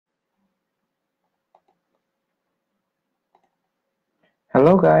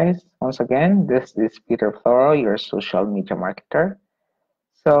Hello guys, once again, this is Peter Floro, your social media marketer.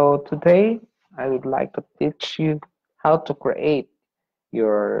 So today I would like to teach you how to create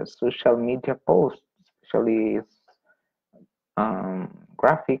your social media posts, especially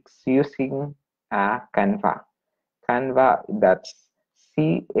graphics using Canva. Canva, that's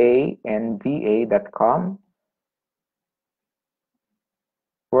canva.com,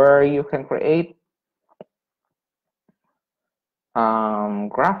 where you can create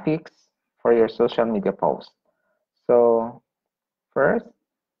graphics for your social media posts. So first,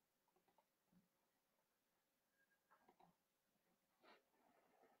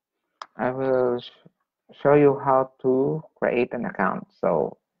 I will show you how to create an account.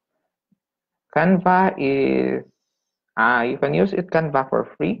 So Canva is you can use it Canva for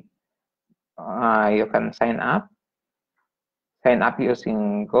free. You can sign up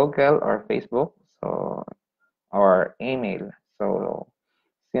using Google or Facebook, so or email. So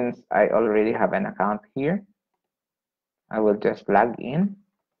since I already have an account here, I will just log in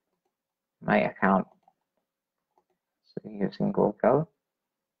my account. So using Google.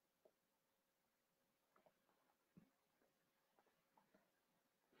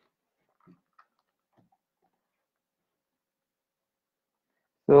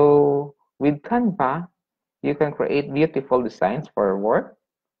 So with Canva, you can create beautiful designs for work,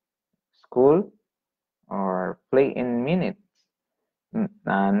 school, or play in minutes.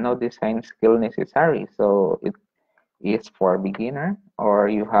 No design skill necessary. So it is for beginner or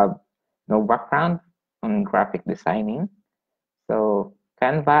you have no background on graphic designing. So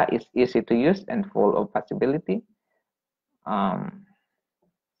Canva is easy to use and full of possibility. Um,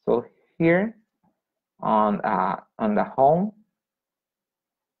 so here on the home,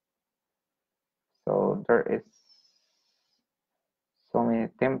 so there is so many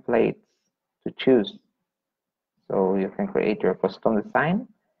templates to choose. So you can create your custom design.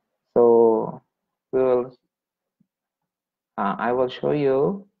 So I will show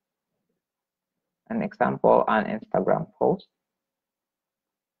you an example on Instagram post.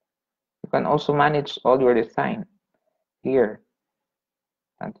 You can also manage all your design here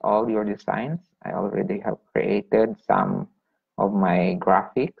and all your designs. I already have created some of my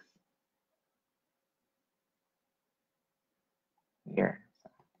graphics here.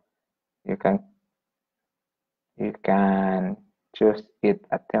 You can choose it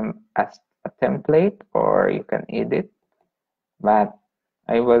as a template or you can edit, but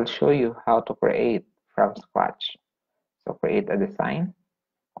I will show you how to create from scratch. So create a design,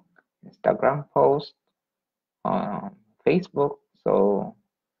 Instagram post, on Facebook. So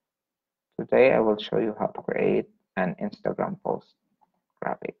today I will show you how to create an Instagram post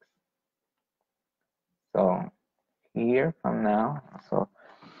graphics. So here from now, so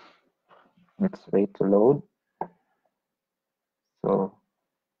let's wait to load. So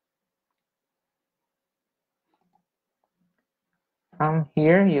from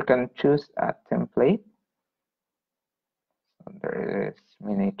here you can choose a template. So there is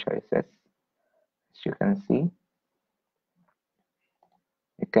many choices, as you can see.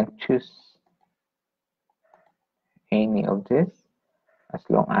 You can choose any of this as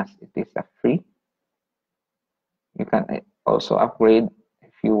long as it is a free. You can also upgrade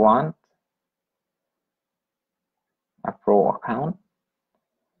if you want a pro account.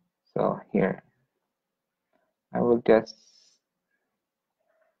 So here I will just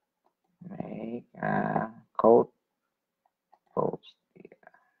make a code post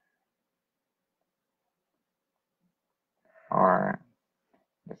or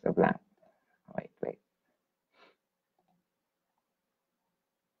just a blank. Wait.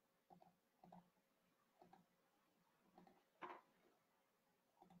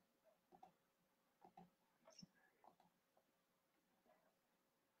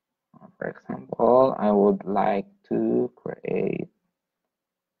 For example, I would like to create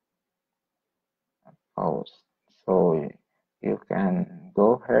a post. So you can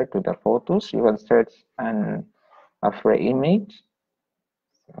go here to the photos. You will search a free image.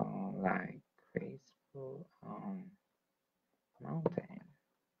 So like Facebook mountain.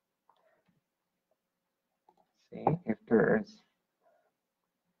 See if there is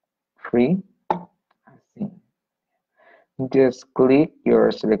free. I see. Just click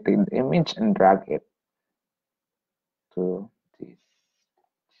your selected image and drag it to this.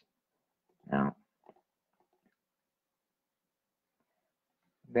 Now,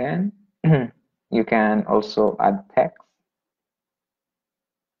 then you can also add text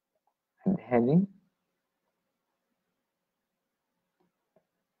and heading.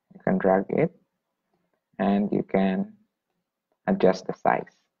 You can drag it and you can adjust the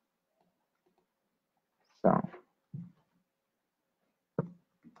size. So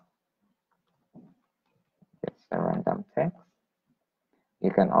a random text.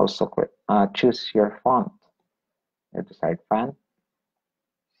 You can also choose your font, your desired font.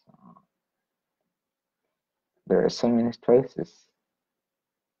 So there are so many choices.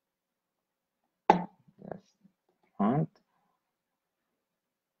 Yes, font.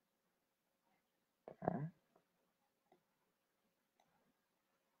 There.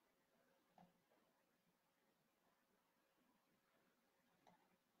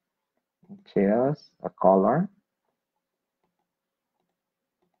 Choose a color.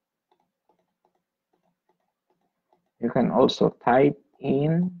 You can also type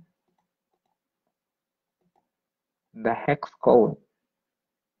in the hex code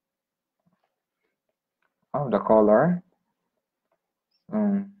of the color.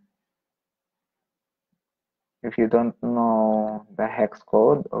 If you don't know the hex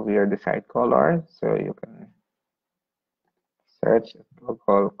code of your desired color, so you can search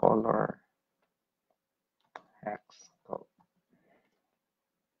Google color hex code.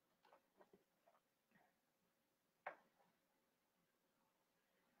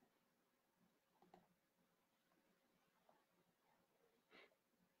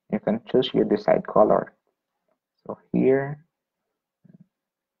 You can choose your desired color. So here,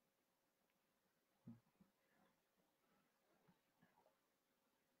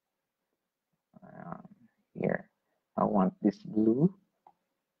 um, here, I want this blue.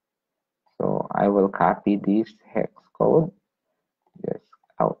 So I will copy this hex code. Just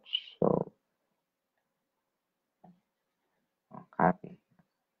ouch. So copy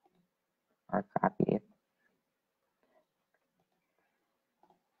or copy it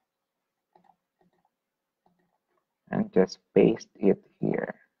and just paste it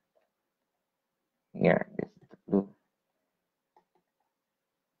here. Here, this is the blue.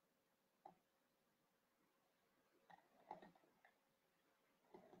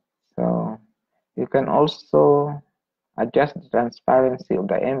 So you can also adjust the transparency of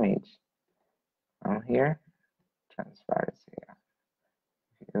the image from here. Transparency.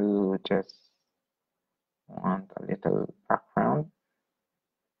 You just want a little background.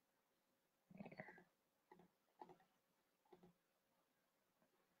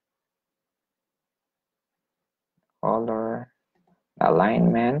 Color,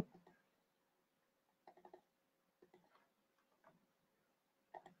 alignment,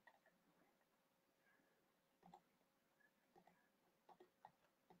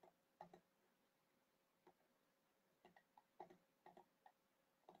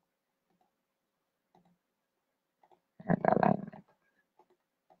 and alignment.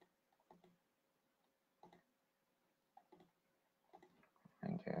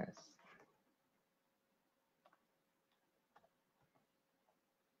 And just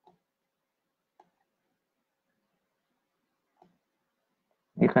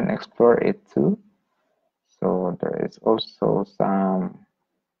you can explore it too. So there is also some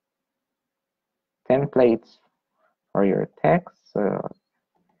templates for your text. So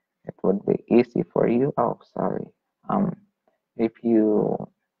it would be easy for you. Oh, sorry. If you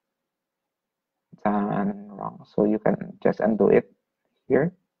done wrong, so you can just undo it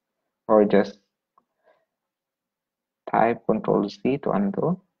here, or just type Control C to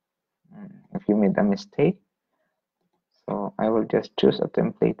undo if you made a mistake. So I will just choose a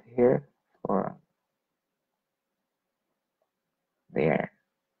template here for there.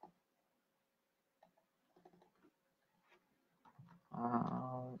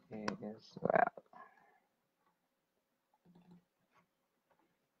 Is well.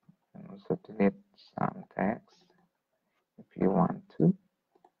 And also delete some text if you want to.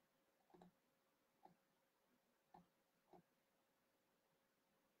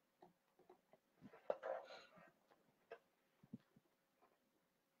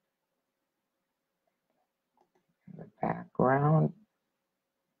 The background.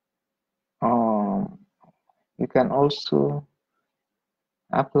 You can also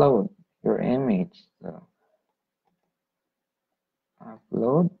upload your image. So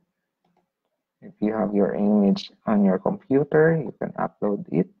upload. If you have your image on your computer, you can upload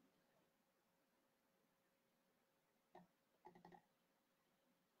it.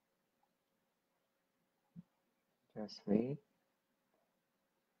 Just wait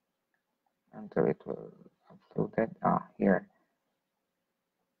until it will upload it. Here.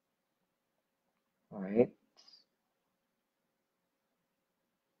 Wait.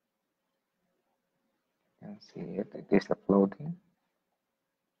 You can see it. It is uploading.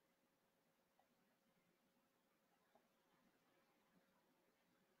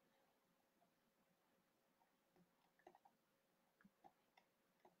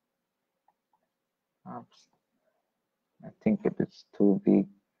 Oops. I think it is too big.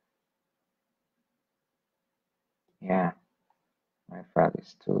 Yeah, my file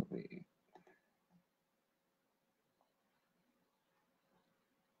is too big.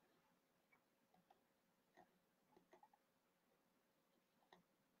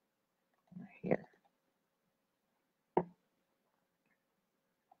 Here.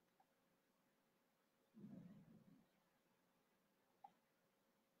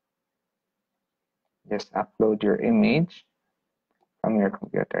 Just upload your image from your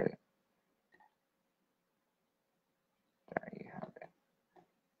computer. There you have it.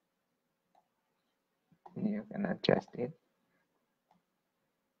 You can adjust it.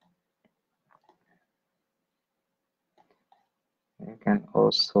 You can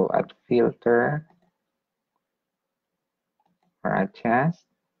also add filter or adjust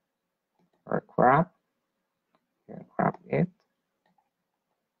or crop. You can crop it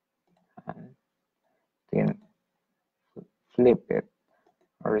and then flip it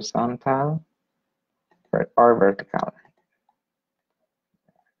horizontal or vertical.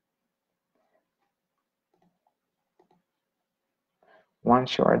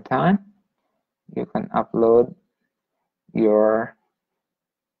 Once you are done, you can upload your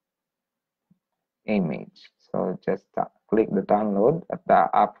image. So just click the download at the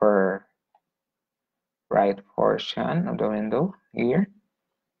upper right portion of the window here.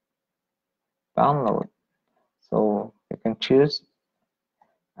 Download. So you can choose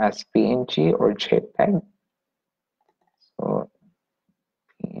as PNG or JPEG. So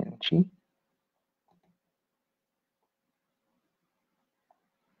PNG.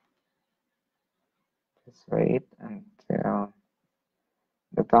 Just wait until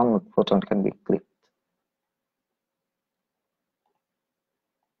the download button can be clicked.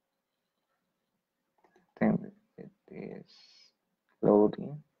 Then it is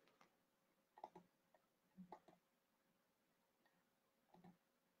loading.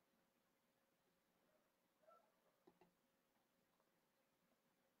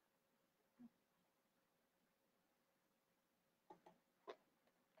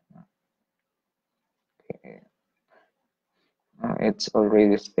 Okay. It's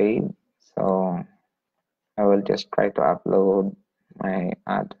already saved, so I will just try to upload my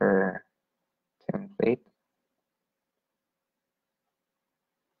other template.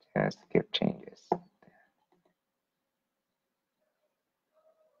 Just give changes.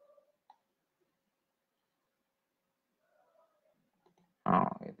 Oh,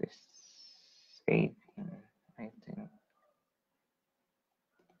 it is saving, I think.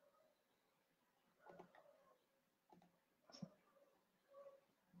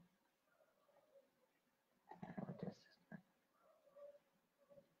 I will just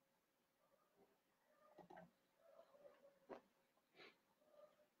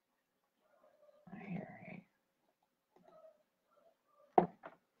here.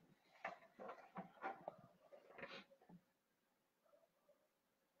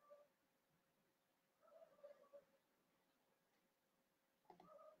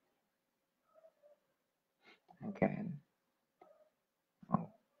 Again. Oh,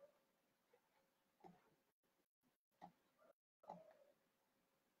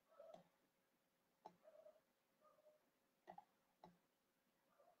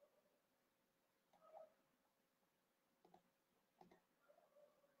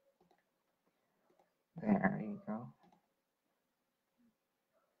 there you go.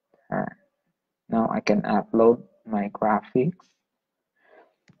 There. Now I can upload my graphics.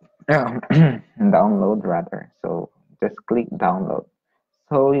 Download rather. So just click download.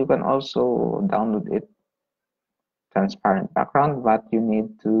 So you can also download it transparent background, but you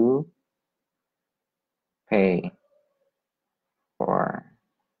need to pay for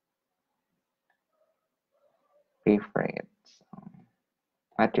it. So,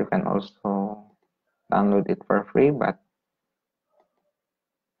 but you can also download it for free, but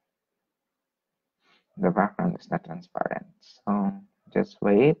the background is not transparent. So just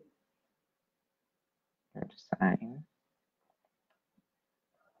wait your design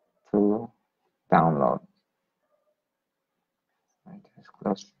to download. I just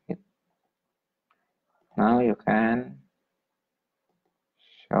close it. Now you can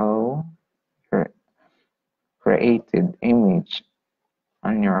show your created image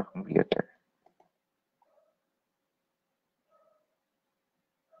on your computer.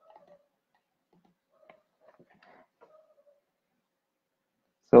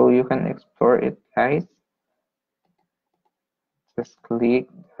 So you can explore it, guys. Just click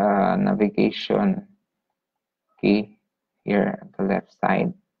the navigation key here at the left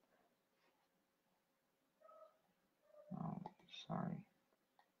side. Oh, sorry.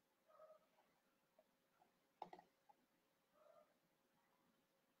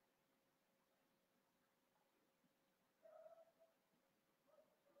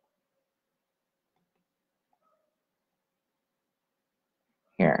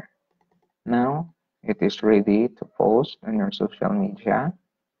 here. Now it is ready to post on your social media.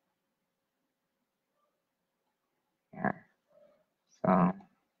 Here. So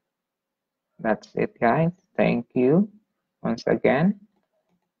that's it, guys. Thank you once again.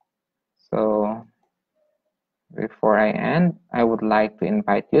 So before I end, I would like to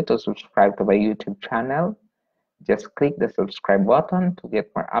invite you to subscribe to my YouTube channel. Just click the subscribe button to get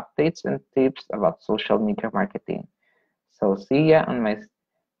more updates and tips about social media marketing. So see ya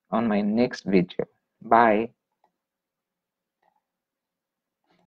on my next video. Bye.